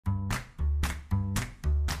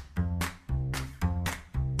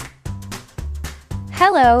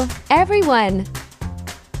Hello, everyone!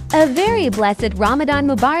 A very blessed Ramadan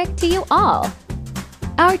Mubarak to you all!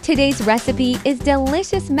 Our today's recipe is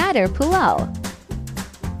delicious MATAR pulao.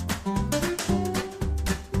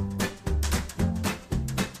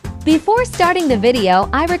 Before starting the video,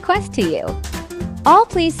 I request to you, all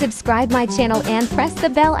please subscribe my channel and press the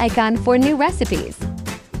bell icon for new recipes.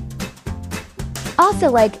 Also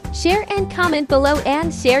like, share and comment below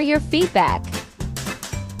and share your feedback.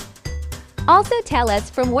 Also tell us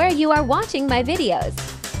from where you are watching my videos.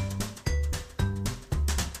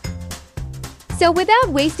 So without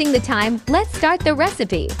wasting the time, let's start the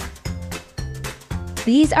recipe.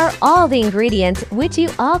 These are all the ingredients which you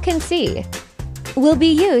all can see will be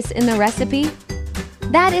used in the recipe.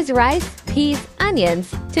 That is rice, peas,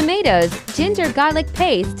 onions, tomatoes, ginger garlic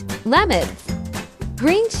paste, lemons,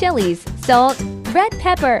 green chilies, salt, red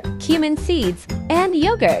pepper, cumin seeds, and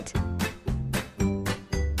yogurt.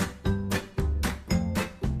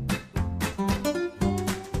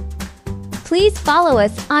 Please follow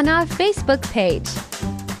us on our Facebook page.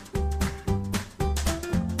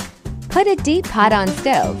 Put a deep pot on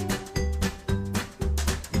stove.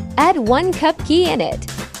 Add 1 cup ghee in it.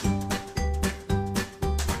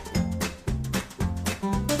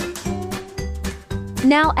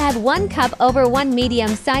 Now add 1 cup over 1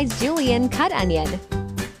 medium-sized julienne cut onion.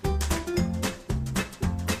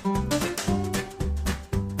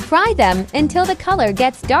 Fry them until the color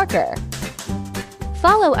gets darker.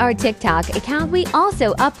 Follow our TikTok account, we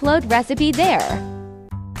also upload recipe there.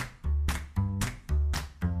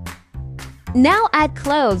 Now add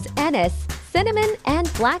cloves, anise, cinnamon,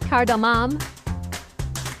 and black cardamom.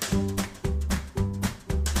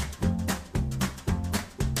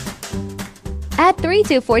 Add 3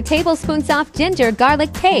 to 4 tablespoons of ginger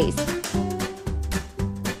garlic paste.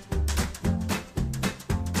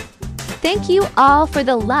 Thank you all for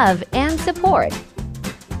the love and support.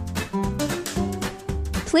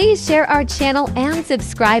 Please share our channel and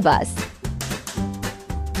subscribe us.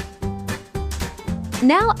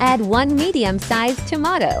 Now add 1 medium-sized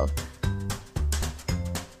tomato.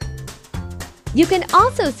 You can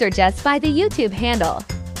also search us by the YouTube handle.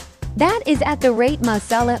 That is at the rate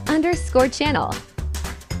Masala_channel.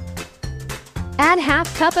 Add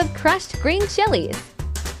half cup of crushed green chilies.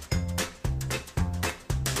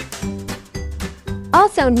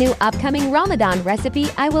 Also new upcoming Ramadan recipe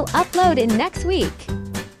I will upload in next week.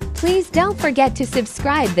 Please don't forget to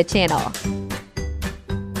subscribe the channel.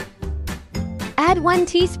 Add 1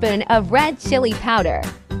 teaspoon of red chili powder.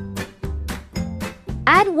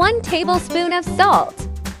 Add 1 tablespoon of salt.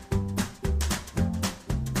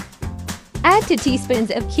 Add 2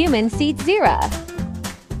 teaspoons of cumin seed zira.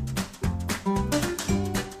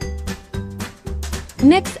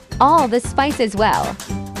 Mix all the spices well.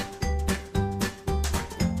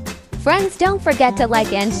 Friends, don't forget to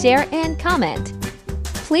like and share and comment.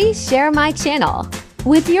 Please share my channel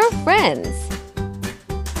with your friends.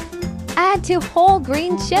 Add 2 whole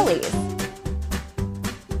green chilies.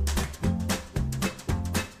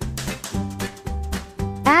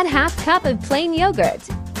 Add half cup of plain yogurt.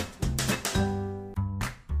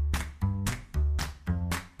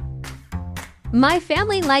 My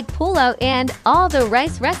family like pulao and all the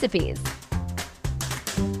rice recipes.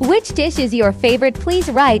 Which dish is your favorite? Please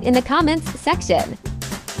write in the comments section.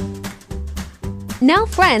 Now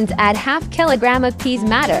friends, add half kilogram of peas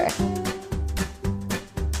MATAR.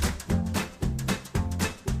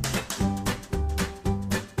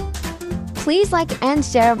 Please like and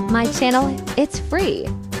share my channel, it's free.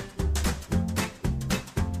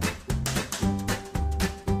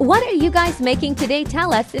 What are you guys making today?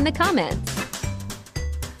 Tell us in the comments.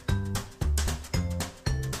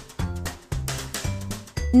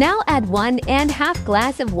 Now add 1½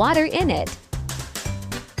 glass of water in it.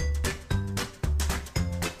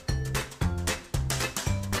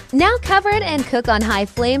 Now cover it and cook on high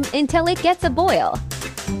flame until it gets a boil.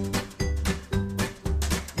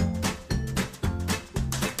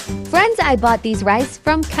 Friends, I bought these rice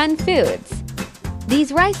from KUN Foods.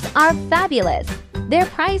 These rice are fabulous. Their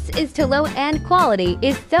price is too low and quality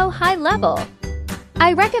is so high level.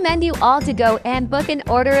 I recommend you all to go and book an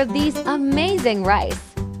order of these amazing rice.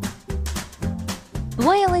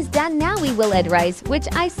 Boil is done. Now we will add rice, which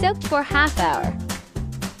I soaked for ½ hour.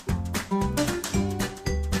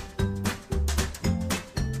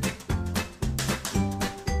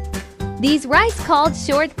 These rice called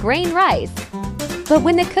short grain rice. But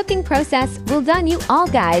when the cooking process will done, you all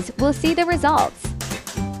guys will see the results.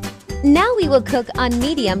 Now we will cook on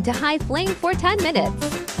medium to high flame for 10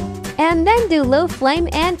 minutes. And then do low flame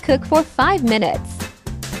and cook for 5 minutes.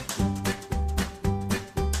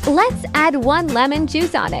 Let's add 1 lemon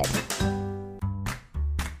juice on it.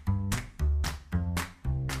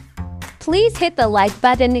 Please hit the like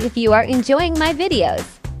button if you are enjoying my videos.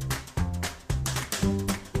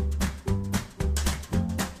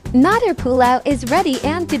 MATAR pulao is ready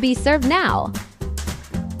and to be served now.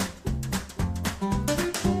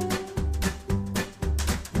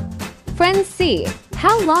 Friends, see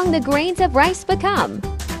how long the grains of rice become.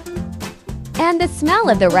 And the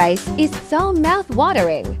smell of the rice is so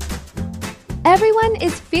mouth-watering. Everyone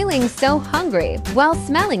is feeling so hungry while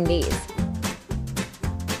smelling these.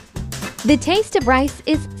 The taste of rice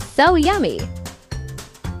is so yummy.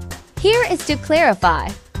 Here is to clarify,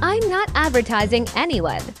 I'm not advertising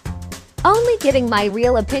anyone. Only giving my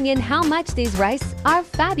real opinion how much these rice are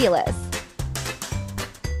fabulous.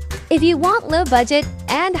 If you want low budget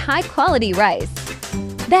and high quality rice,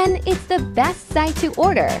 then it's the best site to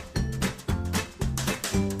order.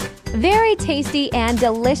 Very tasty and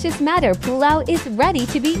delicious MATAR pulao is ready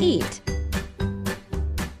to be eaten.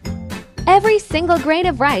 Every single grain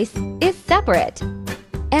of rice is separate,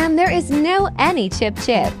 and there is no any chip.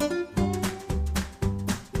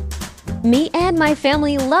 Me and my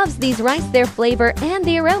family loves these rice, their flavor and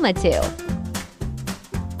the aroma too.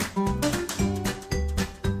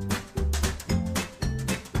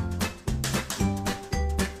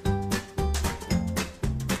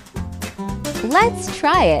 Let's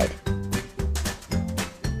try it.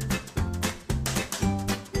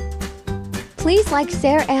 Please like,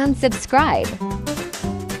 share and subscribe.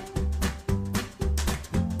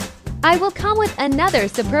 I will come with another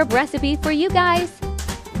superb recipe for you guys.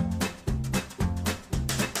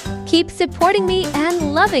 Keep supporting me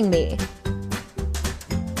and loving me.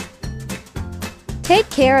 Take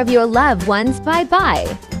care of your loved ones. Bye-bye.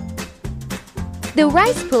 The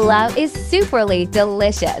rice pulao is superly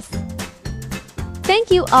delicious.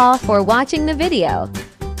 Thank you all for watching the video.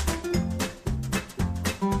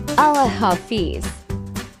 Allah Hafiz.